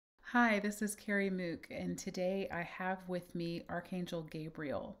Hi, this is Kerri Mook, and today I have with me Archangel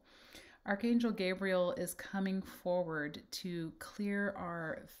Gabriel. Archangel Gabriel is coming forward to clear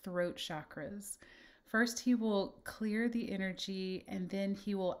our throat chakras. First, he will clear the energy and then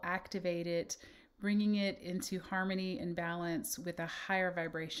he will activate it, bringing it into harmony and balance with a higher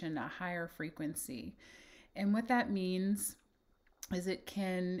vibration, a higher frequency. And what that means is it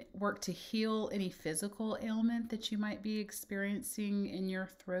can work to heal any physical ailment that you might be experiencing in your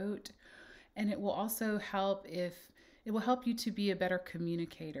throat. And it will also help if it will help you to be a better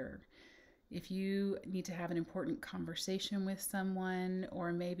communicator. If you need to have an important conversation with someone,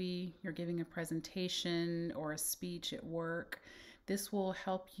 or maybe you're giving a presentation or a speech at work, this will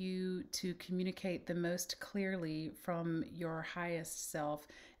help you to communicate the most clearly from your highest self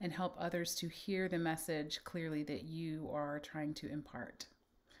and help others to hear the message clearly that you are trying to impart.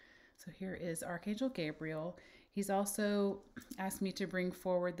 So here is Archangel Gabriel. He's also asked me to bring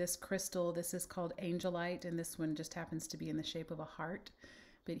forward this crystal. This is called Angelite, and this one just happens to be in the shape of a heart.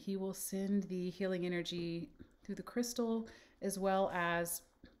 But he will send the healing energy through the crystal, as well as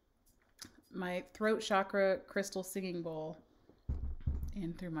my throat chakra crystal singing bowl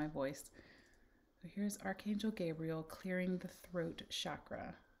and through my voice. So here's Archangel Gabriel clearing the throat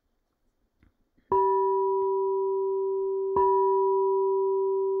chakra.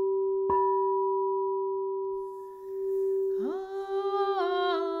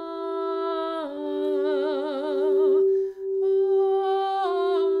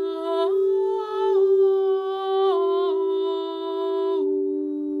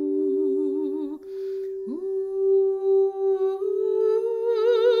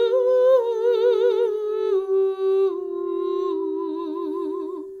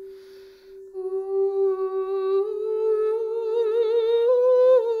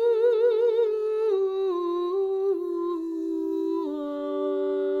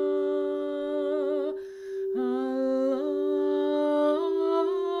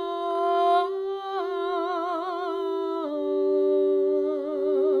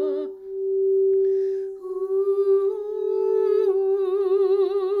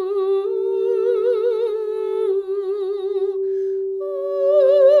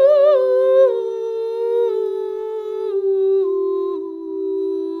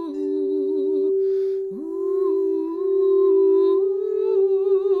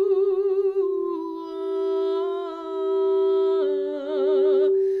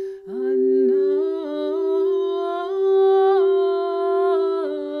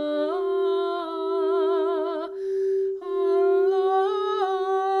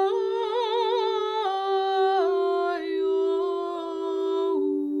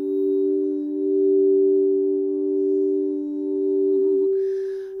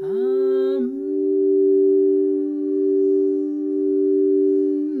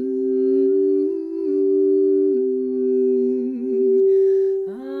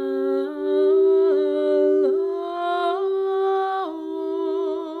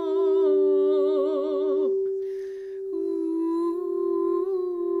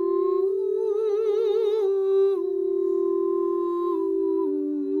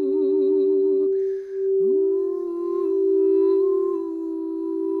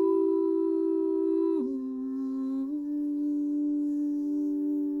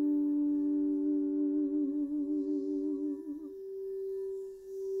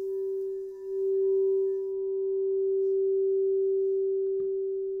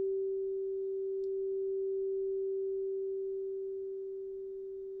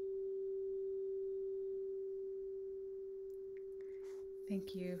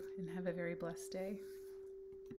 Thank you, and have a very blessed day.